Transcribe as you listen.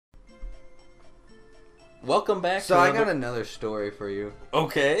Welcome back. So I got another story for you.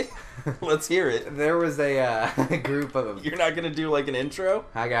 Okay, let's hear it. There was a group of... You're not gonna do like an intro?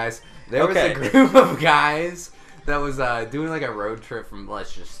 Hi guys. There was a group of guys that was doing like a road trip from,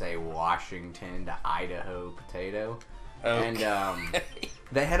 let's just say, Washington to Idaho, Potato. Okay. And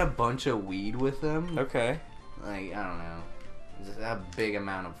they had a bunch of weed with them. Okay. Like, I don't know. Just a big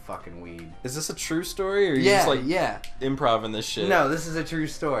amount of fucking weed. Is this a true story, or are you just like improv this shit? No, this is a true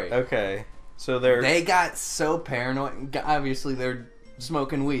story. Okay. So they got so paranoid. Obviously, they're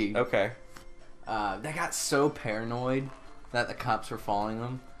smoking weed. Okay. They got so paranoid that the cops were following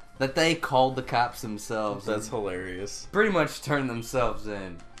them that they called the cops themselves. That's hilarious. Pretty much turned themselves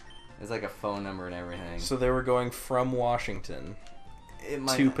in. It's like a phone number and everything. So they were going from Washington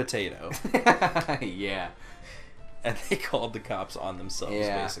to Potato. Yeah. And they called the cops on themselves,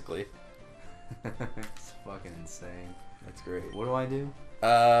 basically. It's fucking insane. That's great. What do I do?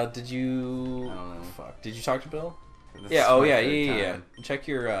 Did you... I don't know. Fuck. Did you talk to Bill? That's Yeah. Check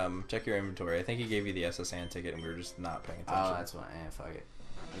your inventory. I think he gave you the SSN ticket and we were just not paying attention. Oh, that's why. Fuck it.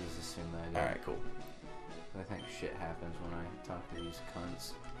 I just assume that I did. Alright, cool. I think shit happens when I talk to these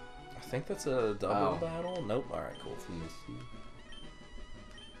cunts. I think that's a double battle. Nope. Alright, cool.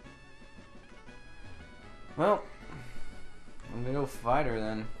 Well, I'm gonna go fight her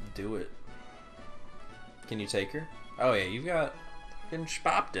then. Do it. Can you take her? Oh yeah, you've got fucking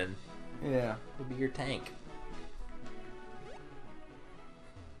Spopton. Yeah. It'll be your tank.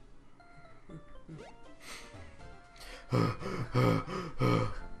 I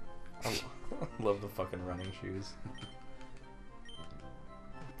love the fucking running shoes.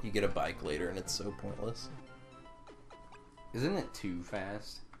 You get a bike later and it's so pointless. Isn't it too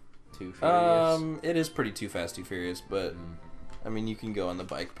fast? Too furious? It is pretty too fast, too furious, but I mean, you can go on the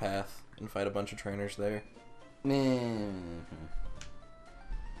bike path and fight a bunch of trainers there. Do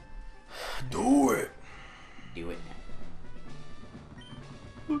it. Do it.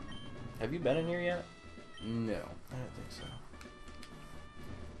 Have you been in here yet? No. I don't think so.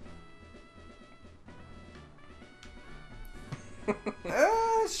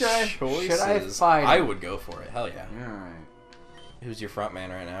 Should I fight him? I would go for it. Hell yeah. Alright. Who's your front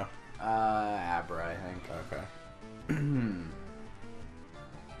man right now? Abra, I think. Okay.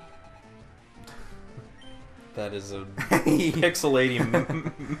 That is a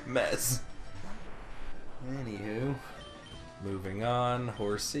pixelating mess. Anywho. Moving on.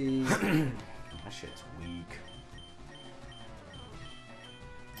 Horsey. That shit's weak.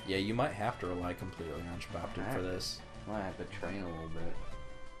 Yeah, you might have to rely completely on Spopton for this. I might have to train a little bit.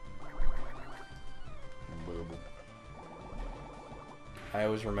 I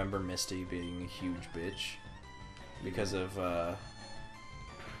always remember Misty being a huge bitch because of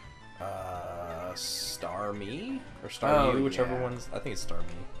Star Me or Star You, whichever one's. I think it's Star Me.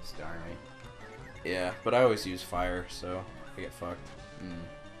 Star Me. Yeah, but I always use fire, so I get fucked.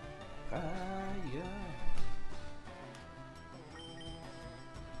 Fire.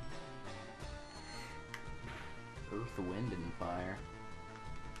 Earth, Wind, and Fire.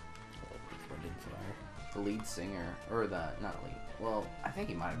 Earth, Wind, and Fire. The lead singer, or not lead. Well, I think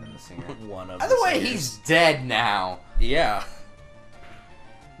he might have been the singer. One of. By the way, he's dead now. Yeah.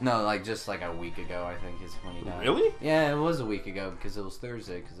 No, like just like a week ago, I think is when he died. Really? Yeah, it was a week ago because it was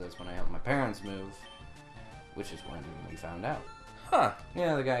Thursday because that's when I helped my parents move, which is when we found out. Huh?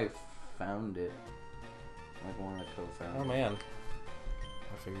 Yeah, the guy found it, like one of the co-founders. Oh man,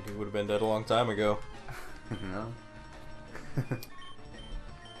 I figured he would have been dead a long time ago. No.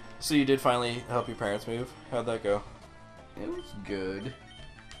 So you did finally help your parents move? How'd that go? It was good.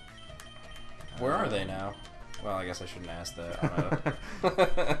 Where are they now? Well, I guess I shouldn't ask that on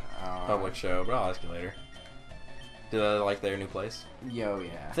a public show, but I'll ask you later. Do they like their new place? Yo,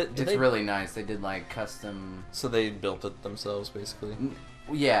 yeah. It's really nice. They did like custom... So they built it themselves, basically?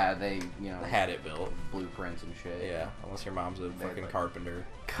 Yeah, they, you know... Had it built. Blueprints and shit. Yeah, unless your mom's a fucking carpenter.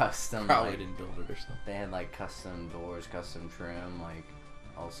 Custom, probably didn't build it or something. They had like custom doors, custom trim, like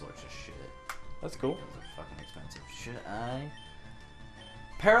all sorts of shit. That's cool. Those are fucking expensive. Should I...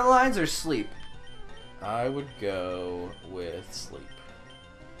 Paralyze or sleep? I would go with sleep.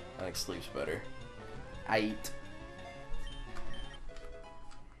 I think sleep's better. I eat.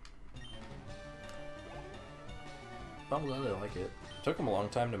 I'm glad they like it. Took them a long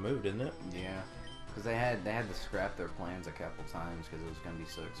time to move, didn't it? Yeah. Because they had to scrap their plans a couple times because it was going to be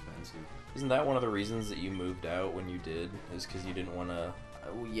so expensive. Isn't that one of the reasons that you moved out when you did? Is because you didn't want to...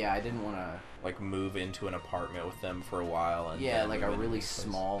 yeah, I didn't want to... Like, move into an apartment with them for a while. And yeah, like a really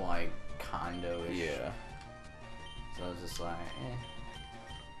small, like, condo-ish. Yeah. So I was just like, I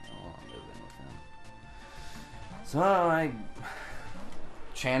don't want to move in with them. So I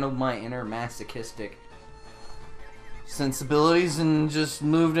channeled my inner masochistic sensibilities and just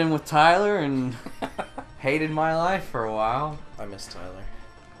moved in with Tyler and hated my life for a while. I miss Tyler.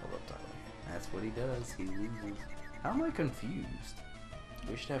 I love Tyler. That's what he does. He loses. How am I confused?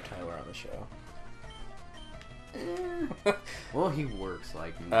 We should have Tyler on the show. Well, he works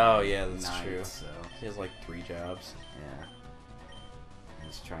like oh yeah, that's nights, true. So he has like 3 jobs. yeah,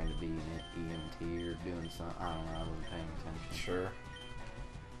 he's trying to be an EMT or doing something. I don't know. I wasn't paying attention. Sure.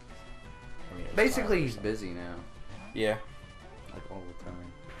 I mean, Basically, he's busy now. Yeah. Like all the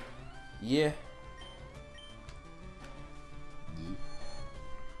time. Yeah. Yeet.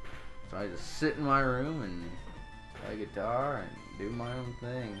 So I just sit in my room and play guitar and do my own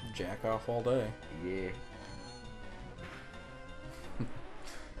thing. Jack off all day. Yeah.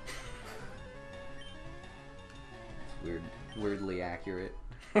 Weirdly accurate.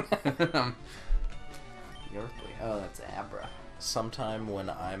 Earthly. Oh, that's Abra. Sometime when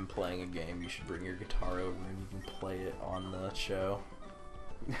I'm playing a game, you should bring your guitar over and you can play it on the show.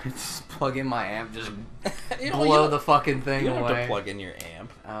 Just plug in my amp, just You blow the fucking thing You don't away. have to plug in your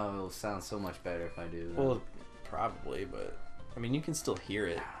amp. Oh, it'll sound so much better if I do that. Well, probably, but I mean, you can still hear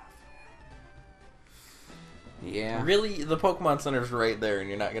it. Yeah. Really, the Pokemon Center's right there, and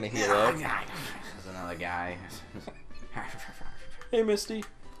you're not gonna heal up. There's another guy. Hey, Misty.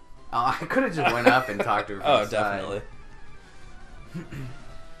 Oh, I could have just went up and talked to her. From Oh, the side. definitely.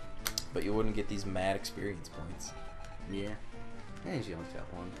 But you wouldn't get these mad experience points. Yeah. And she only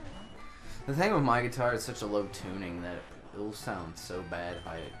got one. The thing with my guitar is such a low tuning that it'll sound so bad if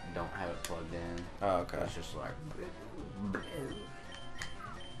I don't have it plugged in. Oh, okay. It's just like...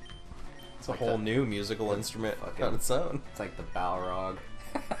 It's a whole new musical instrument on its own. It's like the Balrog.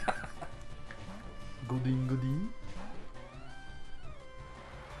 Gooding, gooding.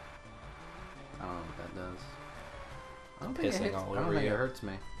 I don't know what that does. I don't Pissing think it hits, all I don't over think you. it hurts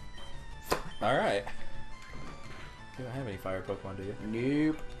me. Alright. You don't have any fire Pokemon, do you?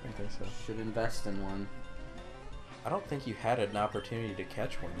 Nope. I don't think so. Should invest in one. I don't think you had an opportunity to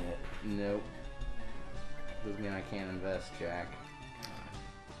catch one yet. Nope. Doesn't mean I can't invest, Jack.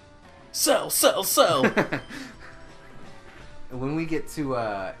 Sell! When we get to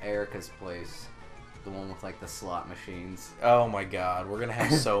Erica's place, the one with like the slot machines. Oh my god, we're gonna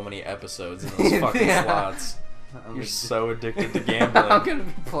have so many episodes in those fucking slots. You're so addicted to gambling. I'm gonna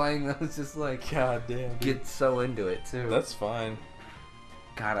be playing those just like God damn. get so into it too. That's fine.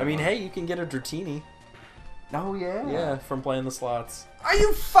 God, I mean, hey, you can get a Dratini. Oh yeah. Yeah, from playing the slots. Are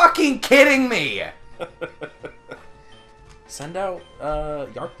you fucking kidding me? Send out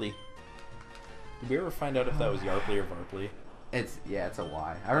Yarpley. Did we ever find out if that was Yarpley or Varpley? It's a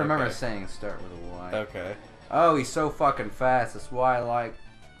Y. I remember Okay. saying start with a Y. Okay. Oh, he's so fucking fast. That's why I like.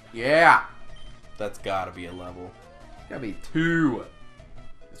 Yeah. That's gotta be a level. Gotta be 2.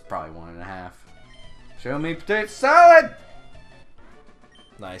 It's probably 1.5. Show me potato salad.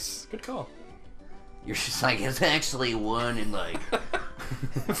 Nice. Good call. You're just like, it's actually 1 and like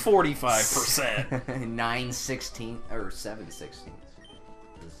 45%. 9/16 or 7/16.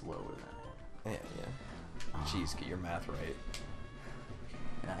 It's lower than Yeah. Jeez, get your math right.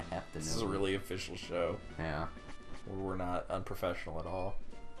 that. I have to know. This is a really official show. Yeah. We're not unprofessional at all.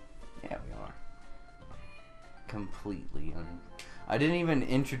 Yeah, we are. Completely I didn't even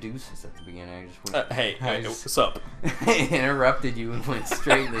introduce us at the beginning. I just went. Hey, what's up? Interrupted you and went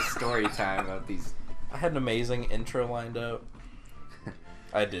straight into story time about these. I had an amazing intro lined up.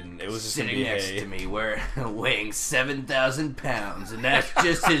 I didn't. It was just Sitting next to me, weighing 7,000 pounds, and that's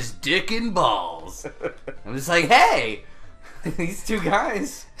just his dick and balls. I'm just like, hey, these two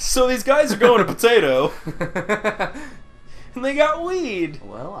guys. So these guys are going to Potato, and they got weed.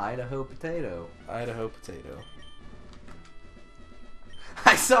 Well, Idaho Potato. Idaho Potato.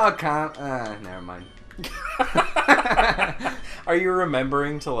 I saw a never mind. Are you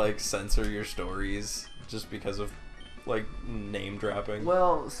remembering to like censor your stories just because of like name dropping?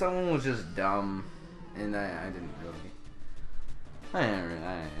 Well, someone was just dumb, and I didn't really.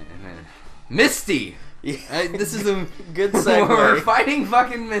 Misty. Yeah. This is a Good segue. We're fighting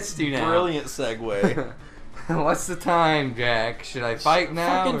fucking Misty now. Brilliant segue. What's the time, Jack? Should I fight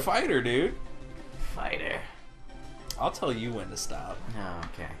now? Fucking fighter, dude. Fighter. I'll tell you when to stop. Oh,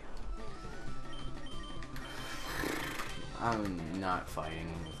 okay. I'm not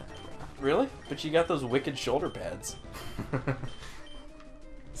fighting with that. Really? But you got those wicked shoulder pads.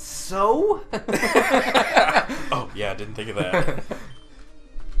 So? Oh, yeah, I didn't think of that.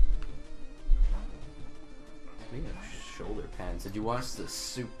 Speaking of shoulder pads, did you watch the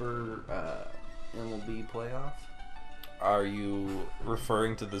Super MLB playoff? Are you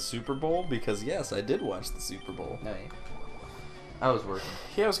referring to the Super Bowl? Because yes, I did watch the Super Bowl. No, I was working.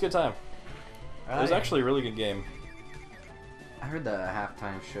 Yeah, it was a good time. It was actually a really good game.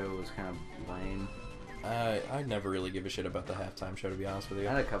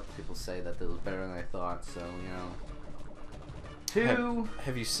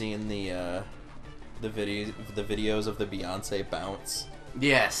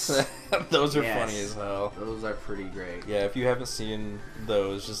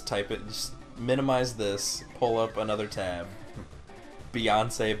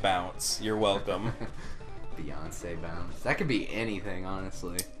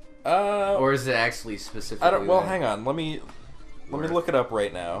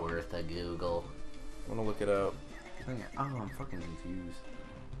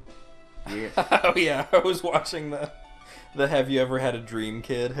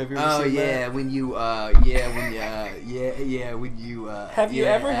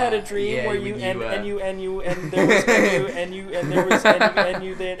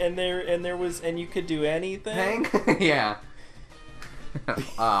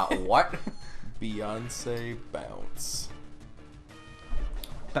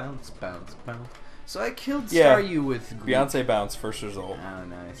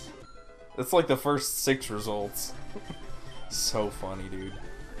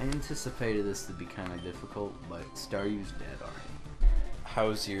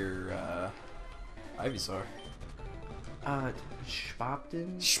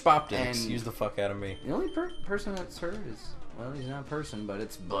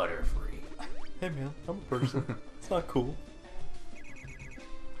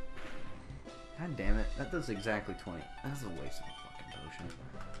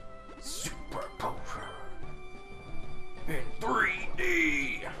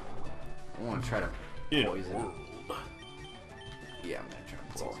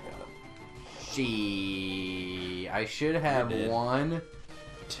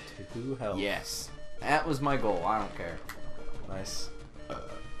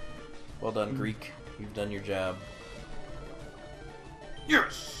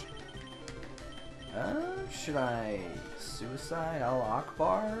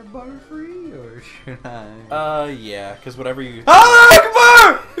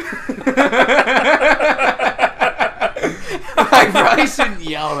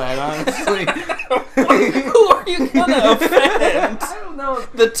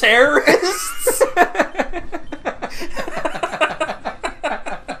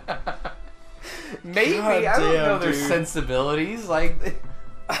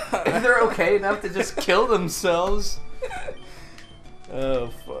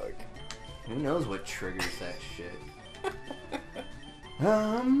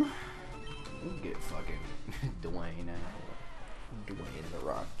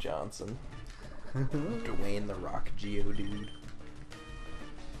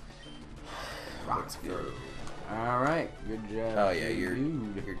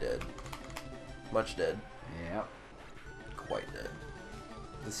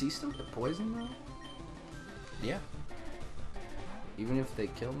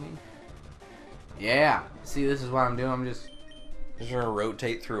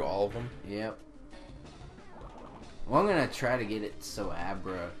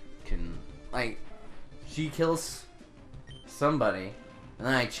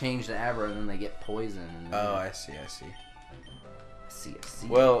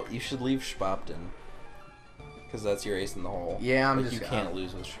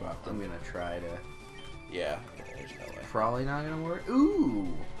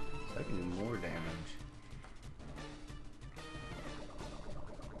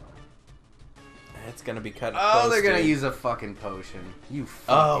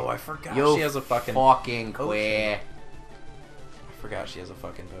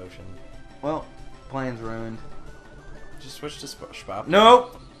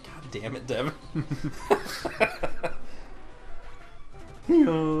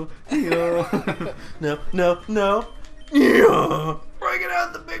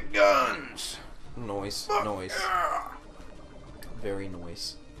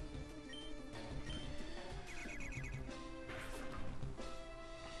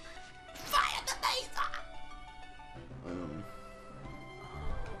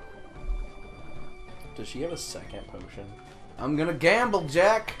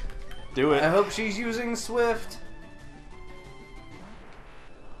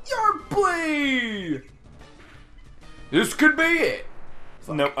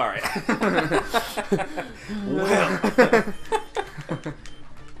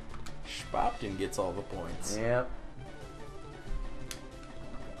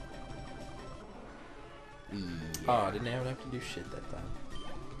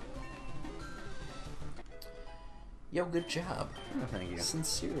 Yo, good job. Oh, thank you.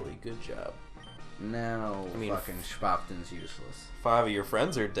 Sincerely, good job. No, I mean, fucking Schwapton's useless. 5 of your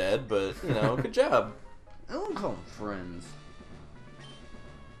friends are dead, but, you know, good job. I don't call them friends.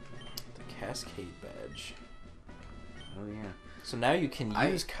 The Cascade Badge. Oh, yeah. So now you can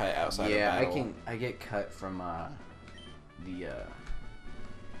use cut outside of battle. Yeah, I get cut from,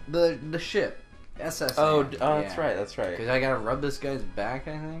 the ship. SS. Oh, that's right, that's right. Because I gotta rub this guy's back,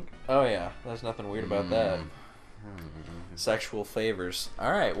 I think. Oh, yeah. There's nothing weird about that. Sexual favors.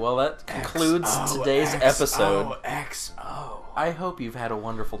 Alright, well, that concludes today's episode. XO. I hope you've had a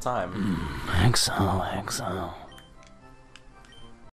wonderful time. XO.